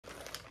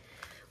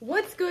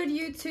What's good,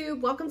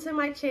 YouTube? Welcome to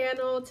my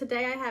channel.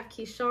 Today I have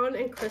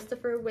Keyshawn and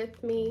Christopher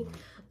with me.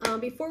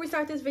 Before we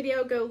start this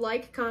video, go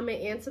like,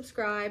 comment, and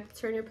subscribe.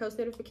 Turn your post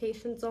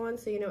notifications on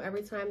so you know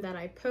every time that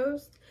I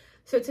post.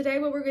 So today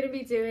what we're going to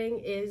be doing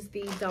is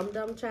the Dum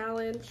Dum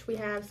Challenge. We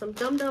have some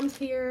Dum Dums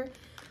here.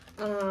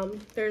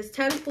 There's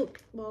 10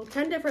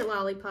 different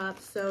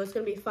lollipops, so it's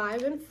going to be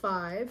 5 and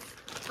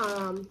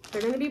 5.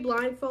 They're going to be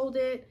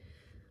blindfolded.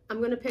 I'm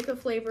going to pick a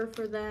flavor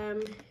for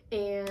them,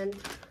 and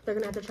they're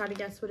going to have to try to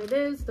guess what it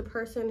is. The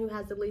person who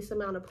has the least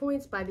amount of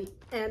points by the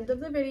end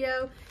of the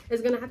video is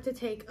going to have to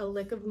take a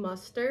lick of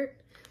mustard.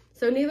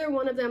 So neither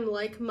one of them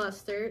like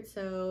mustard,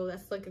 so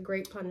that's like a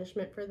great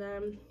punishment for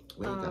them.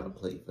 We ain't got a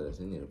plate for this.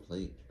 We need a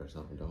plate or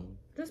something, don't we?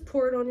 Just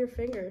pour it on your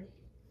finger.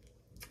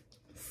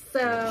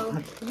 So,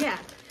 yeah.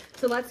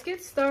 So let's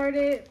get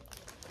started.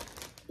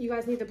 You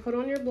guys need to put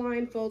on your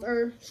blindfold,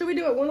 or should we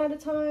do it one at a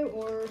time,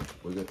 or?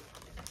 We're good.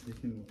 You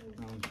can,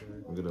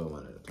 We're gonna do it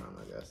one at a time,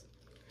 I guess.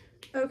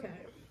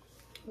 Okay.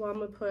 Well, I'm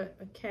gonna put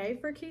a K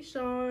for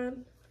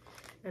Keyshawn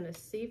and a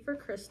C for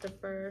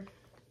Christopher.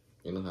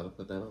 You know how to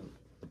put that on?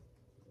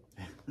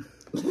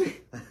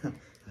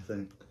 I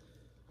think.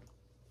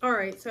 All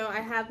right, so I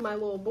have my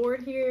little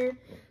board here.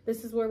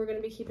 This is where we're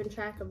gonna be keeping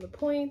track of the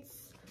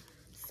points.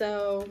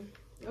 So,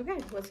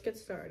 okay, let's get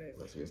started.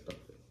 Let's get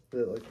started. Put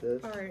it like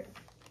this. All right.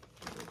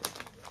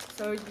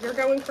 So you're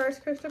going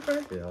first,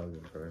 Christopher? Yeah, I'll go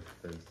first.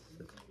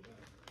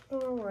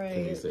 All right.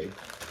 Can you see?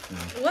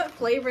 No. What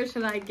flavor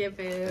should I give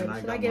him?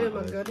 Should I give him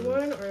a good first.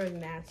 one or a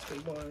nasty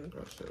one?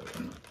 Oh, shit.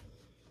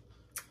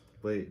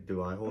 Wait,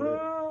 do I hold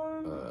it?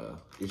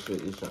 You should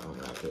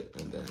unwrap it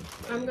and then.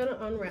 I'm gonna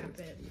unwrap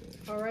it.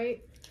 All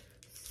right.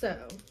 So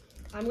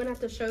I'm gonna have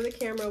to show the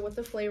camera what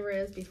the flavor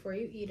is before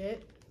you eat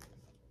it.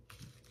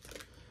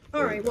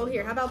 All right. Well,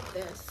 here. How about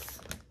this?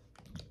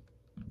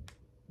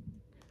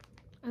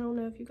 I don't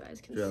know if you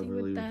guys can see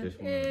what that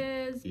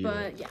is,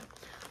 but yeah.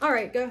 All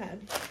right. Go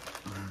ahead.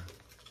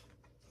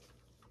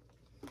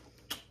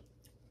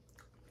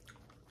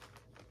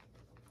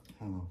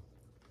 Oh.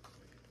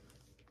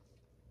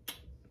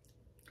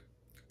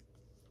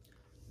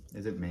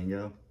 Is it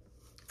mango?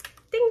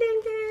 Ding,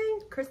 ding,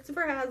 ding.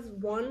 Christopher has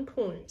 1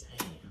 point.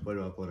 What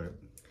do I put it?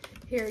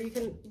 Here, you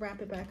can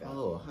wrap it back up.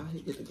 Oh, how do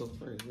you get to go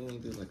first? You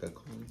ain't do like a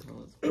coin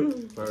toss?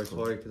 First,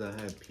 sorry, because I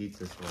had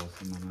pizza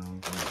sauce in my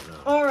mouth. Oh, no.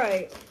 All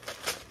right.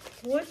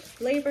 Which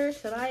flavor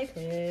should I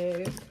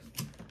pick?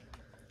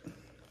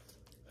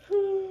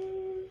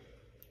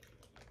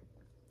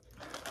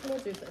 We'll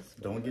do this.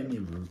 Don't give me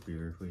root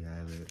beer if we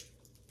have it.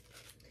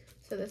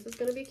 So this is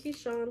going to be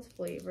Keyshawn's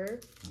flavor.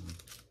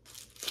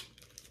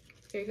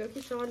 Here you go,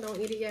 Keyshawn. Don't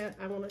eat it yet.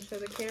 I want to show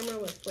the camera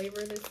what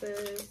flavor this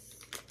is.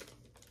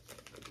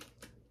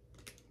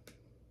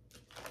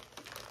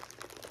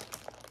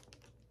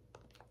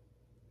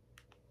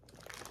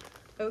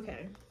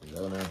 Okay.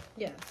 No, no.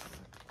 Yes.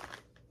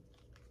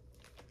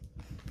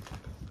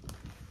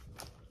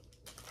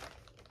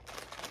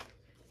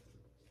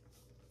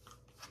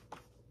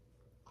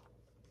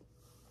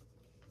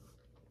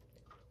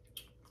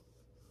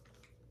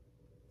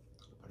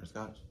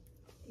 Butterscotch.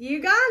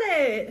 You got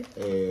it.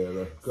 Hey,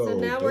 let's go. So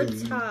now we're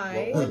baby.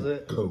 tied. What was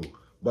it? Go.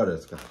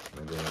 Butterscotch,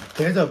 my man.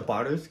 There's a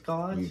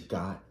butterscotch? You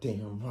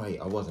goddamn right.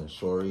 I wasn't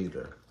sure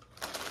either.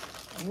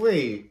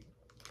 Wait.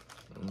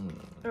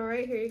 All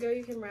right, here you go.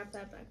 You can wrap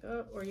that back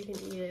up, or you can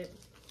eat it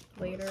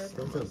later. There's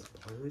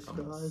a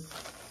butterscotch?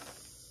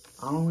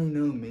 I only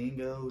know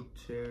mango,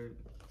 cherry.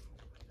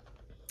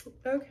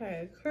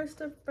 Okay,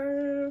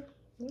 Christopher,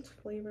 which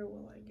flavor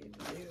will I give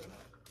you?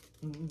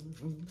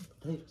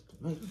 Taste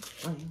me,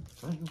 ring,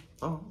 ring,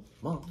 bong,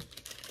 bong.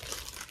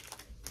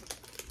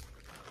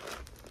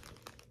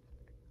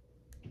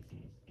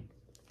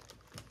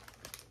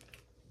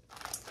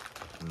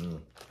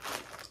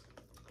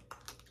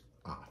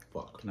 Ah,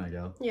 fuck. Can I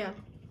go? Yeah.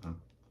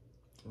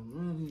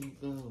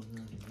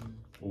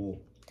 Oh.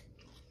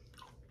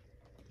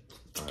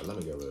 Alright, let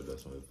me get rid of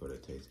this one before the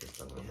taste gets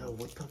stuck on. Yeah,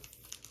 what the?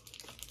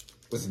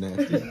 What's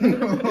nasty?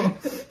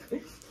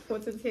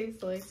 What's it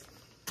taste like?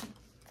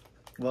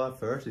 Well, at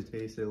first it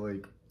tasted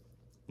like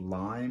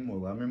lime or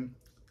lemon,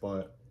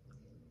 but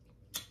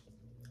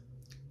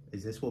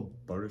is this what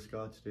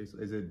butterscotch tastes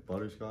like? Is it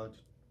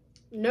butterscotch?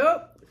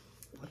 Nope.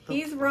 What the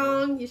He's fuck?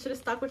 wrong. You should have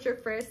stuck with your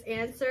first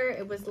answer.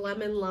 It was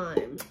lemon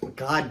lime.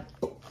 God.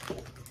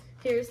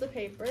 Here's the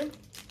paper.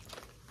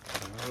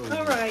 Oh.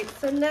 All right,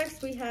 so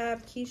next we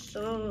have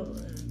Keyshawn.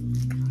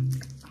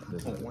 I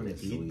don't want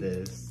to eat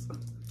this.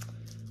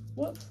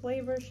 What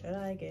flavor should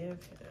I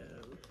give him?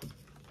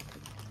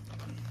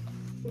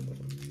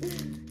 This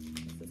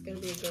is gonna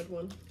be a good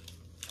one.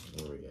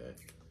 Where we at?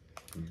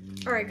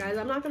 All right, guys,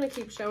 I'm not gonna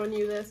keep showing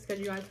you this because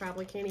you guys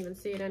probably can't even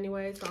see it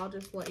anyway, so I'll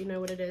just let you know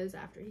what it is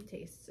after he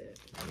tastes it.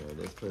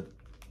 Yeah,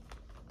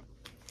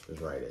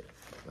 just write it.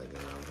 Like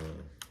around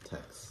here.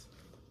 Text.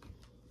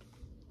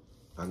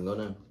 I can go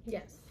now?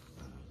 Yes.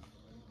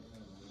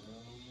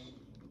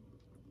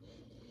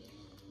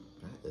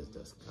 That is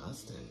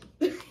disgusting.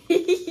 What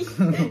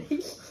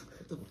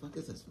the fuck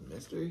is this?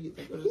 Mystery?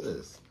 What is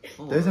this?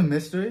 There's a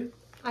mystery?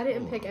 I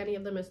didn't pick any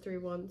of the mystery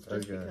ones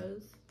just Okay.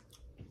 because.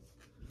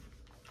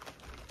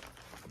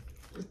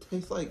 It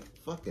tastes like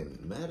fucking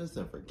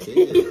medicine for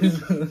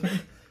kids. I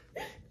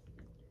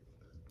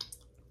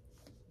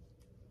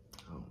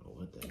don't know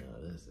what the hell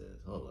this is.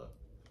 Hold up.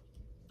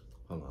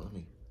 Hold on, let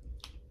me.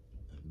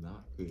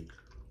 Not peach.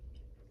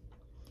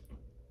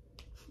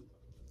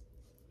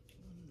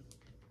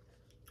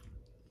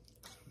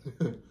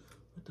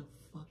 What the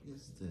fuck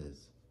is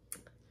this?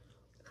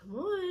 Come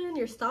on,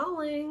 you're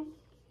stalling.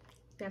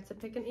 You have to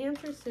pick an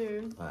answer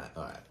soon.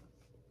 Alright.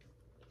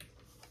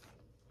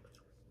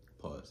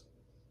 Pause.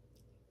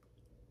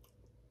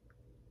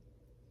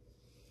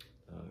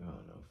 I don't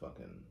know,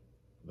 fucking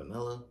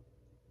vanilla?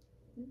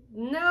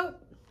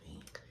 Nope.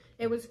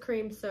 It was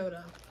cream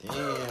soda.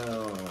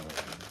 Damn.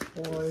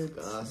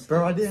 Disgusting.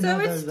 Bro, I didn't know So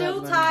there it's was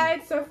still that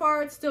tied. So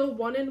far, it's still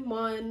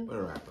 1-1. What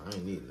a rapper. I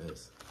ain't needing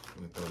this.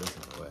 Let me throw this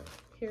one away.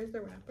 Here's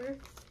the wrapper.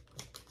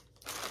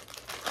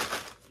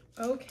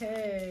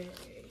 Okay.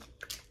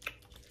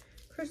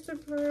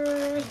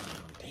 Christopher. Oh,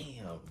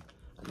 damn.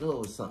 I knew it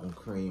was something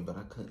cream, but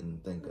I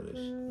couldn't think of this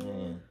shit.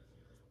 Man.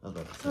 I was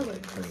about to say Oh, like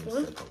wait, cream this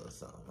one? sickle or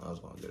something. I was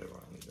going to get it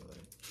wrong either way.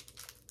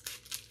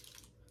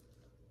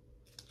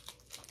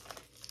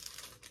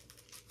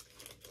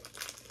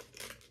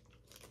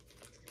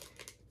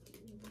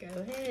 Go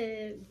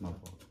ahead. My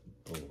fault.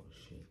 Oh,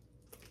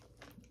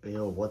 shit.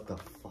 Ew, what the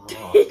fuck?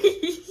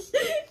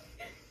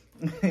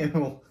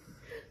 Ew.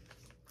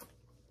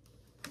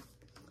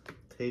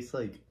 Tastes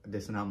like,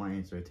 this is not my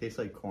answer. It tastes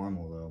like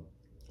caramel though.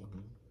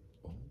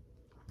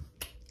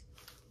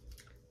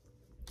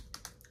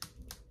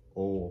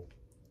 Oh,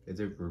 is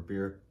it root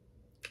beer?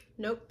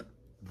 Nope.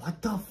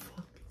 What the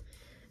fuck?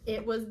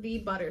 It was the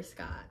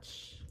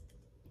butterscotch.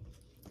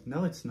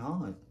 No, it's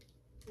not.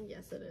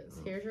 Yes, it is.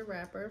 Here's your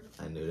wrapper.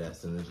 I knew that as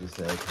soon as you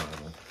said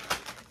caramel.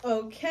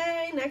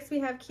 Okay, next we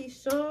have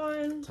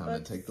Keyshawn.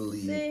 Time to take the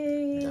lead.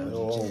 See. Now it's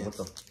your Oh, chance.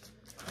 what the?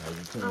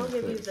 I'll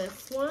give you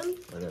this one.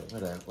 What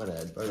that Bro,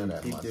 you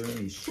keep mustard? doing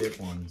these shit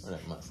ones. What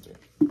that mustard?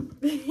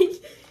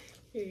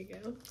 Here you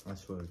go. I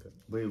swear to God.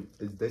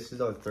 Wait, this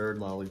is our third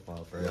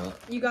lollipop, right? Yeah.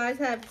 You guys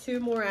have 2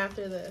 more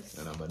after this.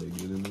 And I'm about to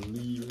get in the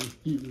lead right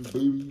here,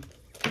 baby.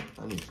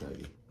 I need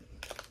Shaggy.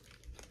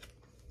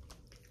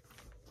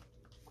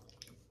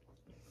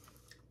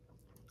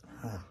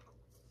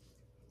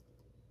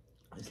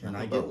 It's Can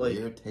not I about get, like-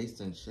 weird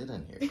tasting shit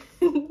in here.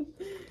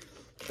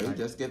 Are you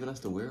just giving us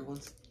the weird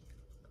ones?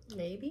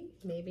 Maybe,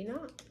 maybe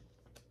not.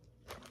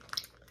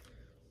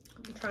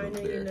 I'm trying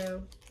Root to,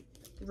 beer.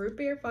 root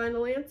beer,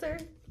 final answer?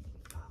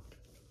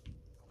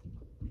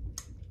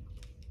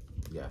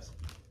 Yes.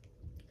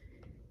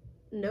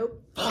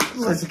 Nope.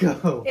 Let's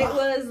go. It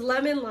was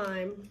lemon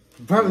lime.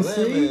 Bro,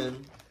 see?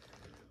 Lemon.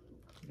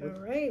 All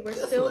right, we're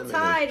This still lemon is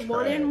tied,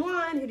 1 and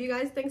trash. 1. Who do you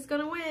guys think's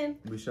gonna win?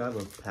 We should have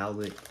a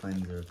palate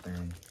cleanser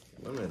thing.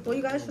 Lemon. Well,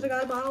 you guys should have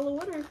got a bottle of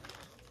water.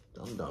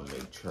 Dum Dum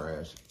make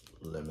trash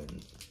lemon.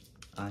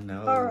 I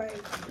know. All right,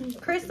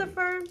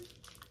 Christopher.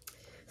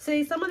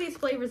 See, some of these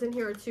flavors in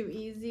here are too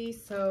easy,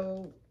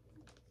 so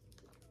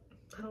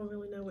I don't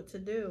really know what to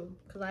do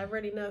because I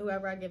already know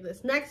whoever I give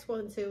this next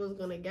one to is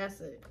gonna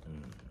guess it.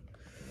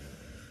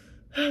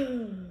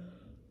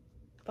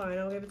 Fine,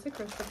 I'll give it to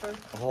Christopher.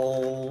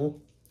 Oh.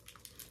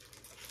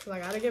 Cause I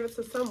gotta give it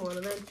to someone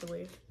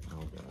eventually. I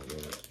was gonna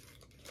get it.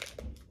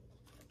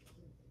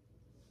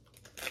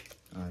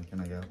 Alright,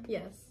 can I go?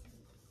 Yes.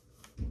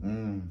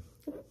 Mmm.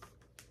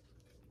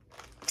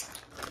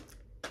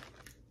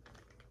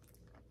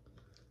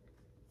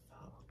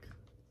 Fuck.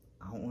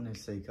 I don't want to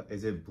say.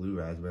 Is it blue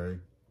raspberry?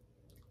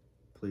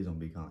 Please don't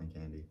be cotton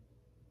candy.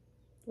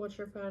 What's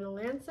your final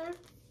answer?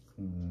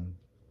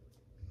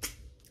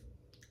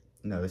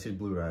 No, this is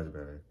blue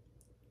raspberry.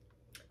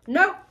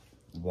 Nope.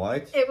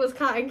 What? It was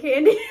cotton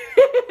candy.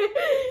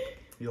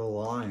 You're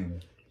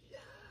lying.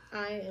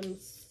 I am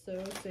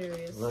so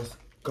serious. Let's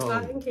go.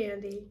 Cotton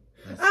candy.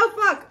 Oh,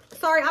 fuck.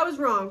 Sorry, I was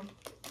wrong.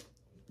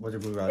 Was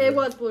it blue raspberry? It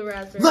was blue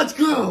raspberry. Let's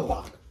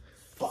go.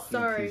 Fuck.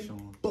 Sorry.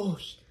 Keyshawn.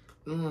 Bullshit.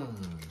 I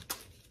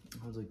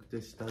was like,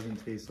 this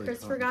doesn't taste like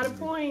Christopher cotton got a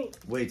candy. point.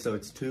 Wait, so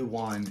it's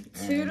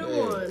 2-1. 2 to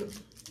Yeah. 1.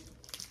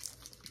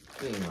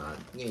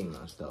 Give me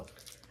my stuff.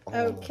 Oh.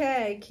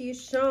 Okay,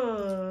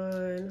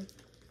 Keyshawn.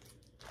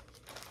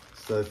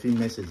 So if he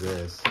misses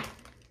this,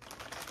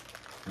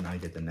 and I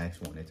get the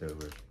next one, it's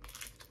over.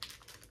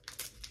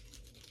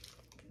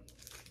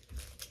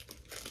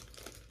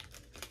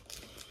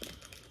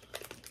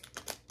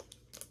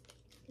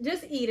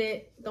 Just eat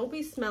it. Don't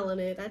be smelling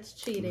it. That's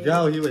cheating.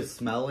 Yo, he was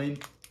smelling.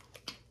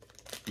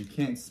 You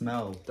can't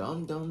smell.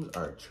 Dum Dums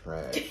are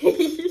trash.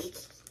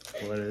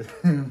 What is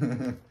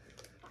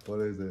what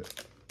is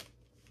it?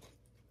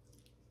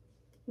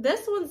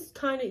 This one's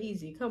kind of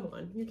easy. Come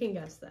on. You can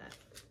guess that.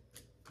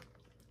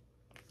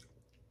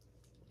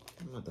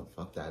 What the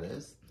fuck that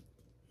is?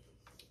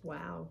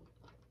 Wow.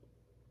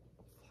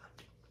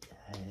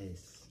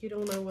 Yes. You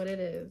don't know what it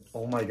is.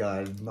 Oh my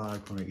god, I'm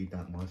not gonna eat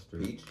that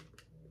mustard. Peach?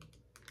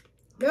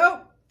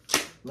 Nope.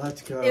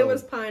 Let's go. It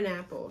was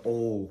pineapple.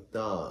 Oh,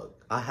 Dog.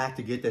 I have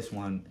to get this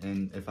one,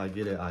 and if I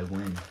get it, I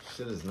win.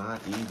 Shit is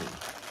not easy.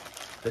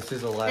 This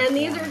is the last And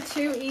these one. are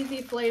 2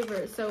 easy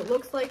flavors, so it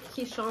looks like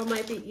Keyshawn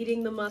might be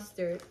eating the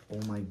mustard. Oh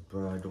my,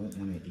 bro, I don't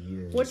want to eat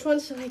it. Which one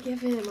should I give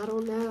him? I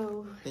don't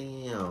know.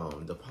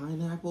 Damn, the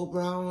pineapple,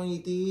 bro. I don't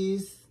eat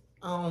these.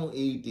 I don't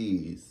eat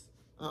these.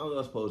 How am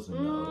I supposed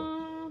to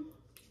know?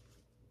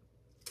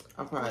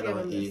 I probably Give him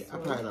don't this eat. I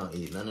one. probably don't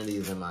eat none of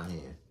these in my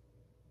hand.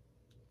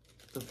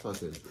 The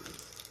fuck is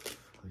this?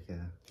 Okay.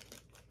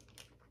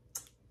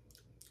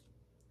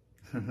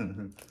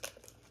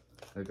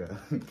 Okay.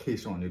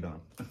 Keyshawn, you're done.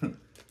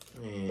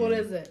 Man, What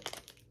is it?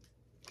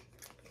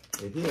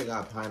 If he had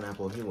got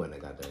pineapple, he wouldn't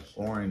have got that shit.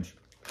 Orange.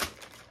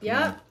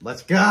 Yep.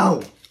 Let's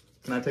go.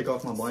 Can I take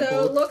off my So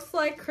blindfold? it looks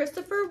like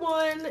Christopher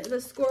won. The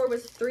score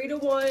was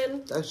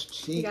 3-1. That's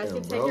cheating, guys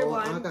can take your bro.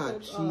 I got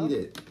blindfolds off.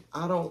 cheated.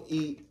 I don't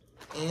eat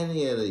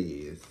any of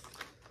these.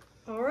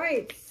 All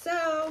right.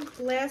 So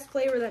last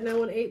flavor that no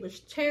one ate was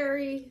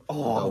cherry.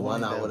 Oh, The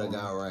one I that would have one.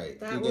 got right.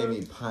 That You gave one.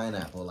 me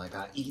pineapple. Like,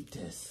 I eat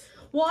this.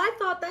 Well, I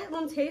thought that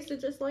one tasted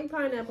just like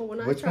pineapple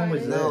when I Which tried one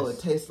was it. that? No, This.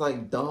 it tastes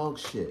like dog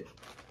shit.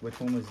 Which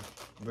one was?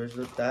 Where's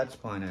the? That's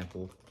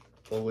pineapple.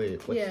 Oh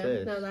wait, what's Yeah,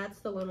 this? no, that's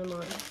the lemon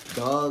lime.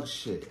 Dog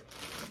shit.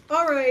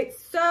 All right,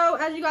 so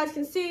as you guys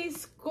can see,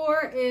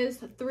 score is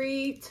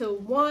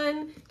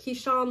 3-1.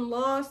 Keyshawn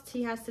lost.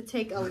 He has to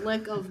take a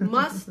lick of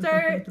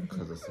mustard.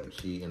 Because of some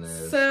cheating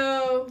ass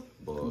So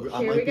bullshit. I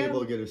Here we might be go. able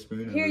to get a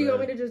spoon. here, over you want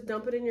me there. to just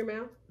dump it in your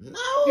mouth? No!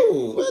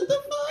 What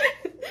the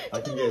fuck?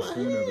 I can get a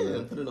spoon over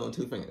there. Put it on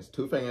 2 fingers.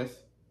 2 fingers.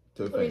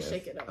 2 Let me fingers.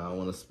 shake it up. I don't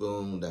want a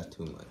spoon. That's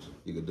too much.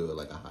 You could do it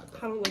like a hot I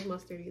dog. don't like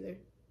mustard either.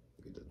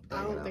 You could just I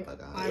bang don't it think out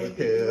like a I hot would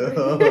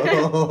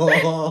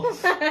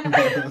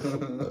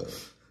dog.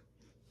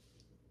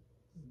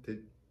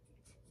 Did-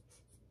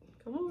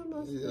 Come on, You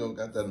mustard. don't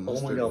got that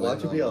mustard. God,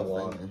 why'd you waiting be on a my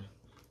lot? finger.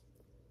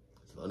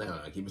 Slow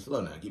down. Keep it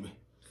slow now. Keep it.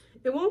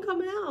 It won't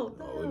come out.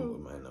 Oh, No.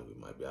 we might not. We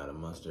might be out of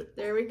mustard.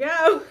 There we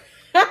go.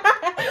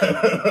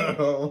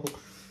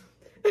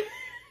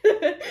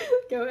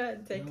 Go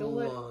ahead, take a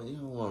look. You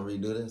don't want to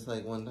redo this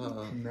like one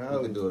time. No. You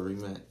can do a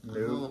rematch. No.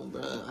 No,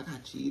 bro. I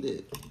got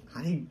cheated.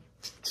 I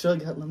should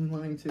have got lemon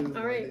lime too.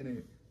 All right. I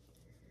didn't.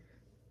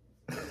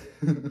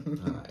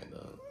 All right,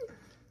 though.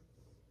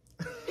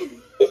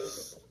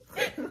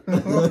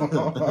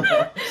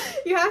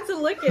 You have to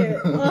lick it.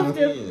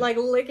 After, like,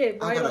 lick it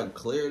I right gotta off.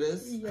 clear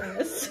this.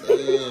 Yes.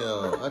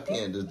 Damn, I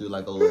can't just do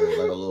like a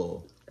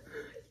little.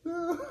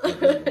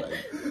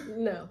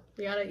 No,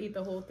 you gotta eat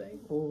the whole thing.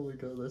 Oh my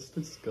god, that's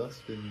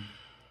disgusting.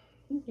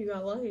 You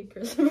got lucky,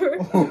 Christopher.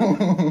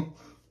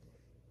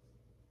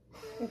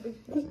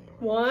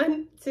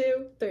 1,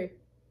 2, 3.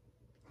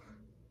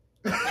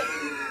 I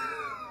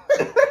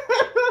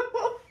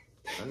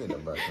need to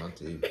brush my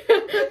teeth.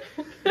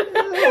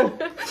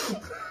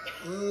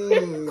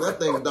 That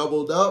thing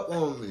doubled up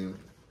on me.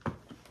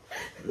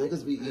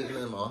 Niggas be eating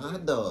them on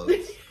hot dogs.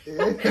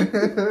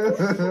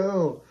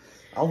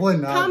 I would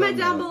not. Comment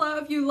down below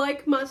if you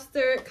like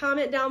mustard.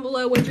 Comment down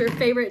below what your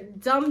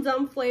favorite Dum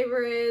Dum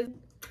flavor is.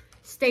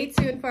 Stay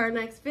tuned for our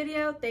next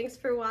video. Thanks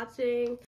for watching.